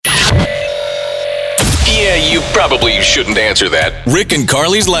You probably shouldn't answer that. Rick and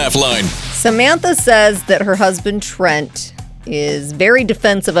Carly's Laugh Line. Samantha says that her husband, Trent, is very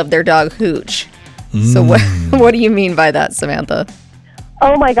defensive of their dog, Hooch. So what do you mean by that, Samantha?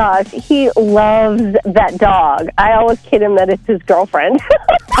 Oh my gosh, he loves that dog. I always kid him that it's his girlfriend.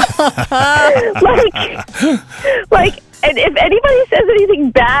 And if anybody says anything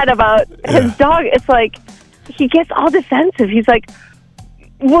bad about his dog, it's like he gets all defensive. He's like,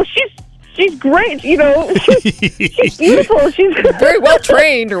 well, she's great, you know, she's beautiful, she's very well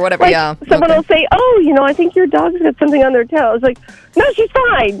trained or whatever. Someone will say, oh, you know, I think your dog's got something on their tail. It's like, no, she's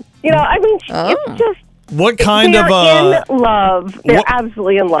fine. You know, I mean, it's just. What kind of in love? They're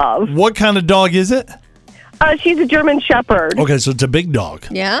absolutely in love. What kind of dog is it? She's a German Shepherd. Okay, so it's a big dog.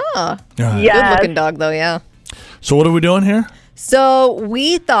 Yeah. Right. Good looking dog, though. Yeah. So what are we doing here? So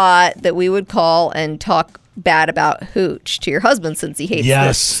we thought that we would call and talk bad about Hooch to your husband since he hates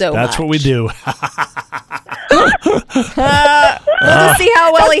this so much. Yes, that's what we do. We'll just see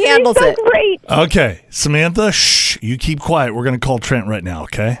how well he handles it. Great. Okay, Samantha, shh, you keep quiet. We're going to call Trent right now,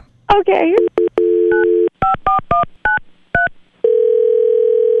 okay? Okay.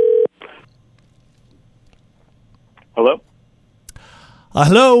 Hello?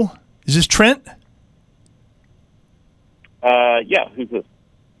 Hello? Is this Trent? Yeah, who's this?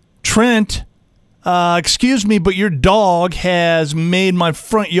 Trent, excuse me, but your dog has made my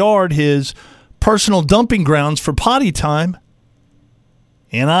front yard his personal dumping grounds for potty time,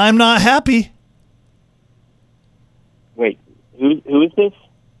 and I'm not happy. Wait, who is this?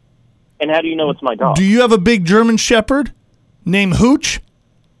 And how do you know it's my dog? Do you have a big German Shepherd named Hooch?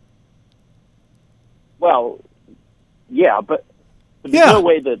 Well, yeah, but there's no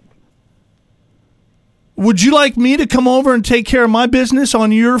way that... Would you like me to come over and take care of my business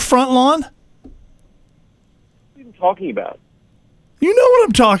on your front lawn? What are you talking about? You know what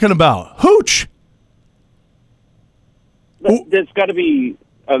I'm talking about. Hooch. There's got to be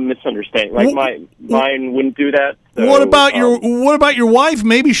a misunderstanding. Like, mine wouldn't do that. So, what about your wife?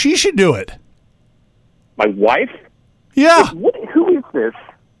 Maybe she should do it. My wife? Yeah. Who is this?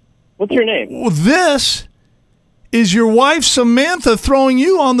 What's your name? Well, this is your wife, Samantha, throwing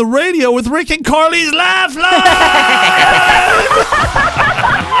you on the radio with Rick and Carly's Laugh Line.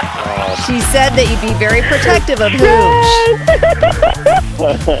 She said that you'd be very protective of Hooch.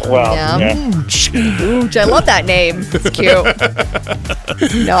 Well, Hooch, I love that name. It's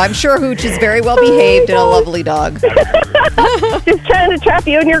cute. No, I'm sure Hooch is very well behaved and a lovely dog. Just trying to trap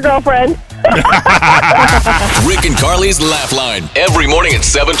you and your girlfriend. Rick and Carly's Laugh Line, every morning at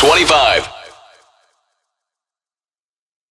 7:25.